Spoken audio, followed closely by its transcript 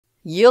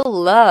You'll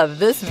love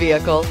this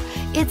vehicle.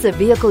 It's a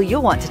vehicle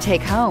you'll want to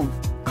take home.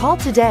 Call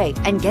today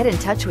and get in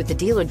touch with the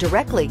dealer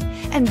directly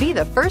and be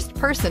the first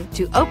person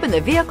to open the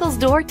vehicle's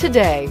door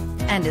today,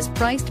 and is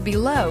priced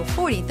below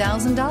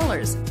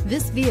 $40,000.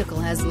 This vehicle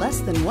has less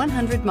than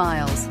 100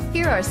 miles.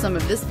 Here are some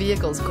of this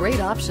vehicle's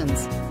great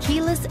options: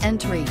 keyless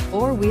entry,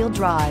 4-wheel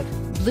drive,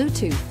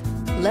 Bluetooth,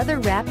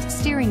 leather-wrapped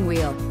steering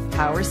wheel,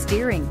 power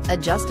steering,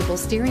 adjustable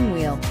steering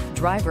wheel,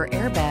 driver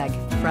airbag,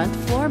 front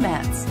floor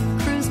mats,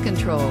 cruise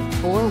control,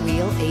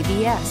 4-wheel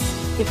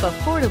ABS. If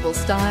affordable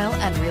style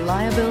and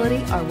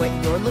reliability are what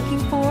you're looking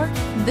for,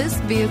 this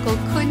vehicle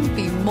couldn't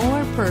be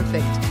more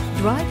perfect.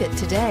 Drive it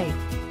today.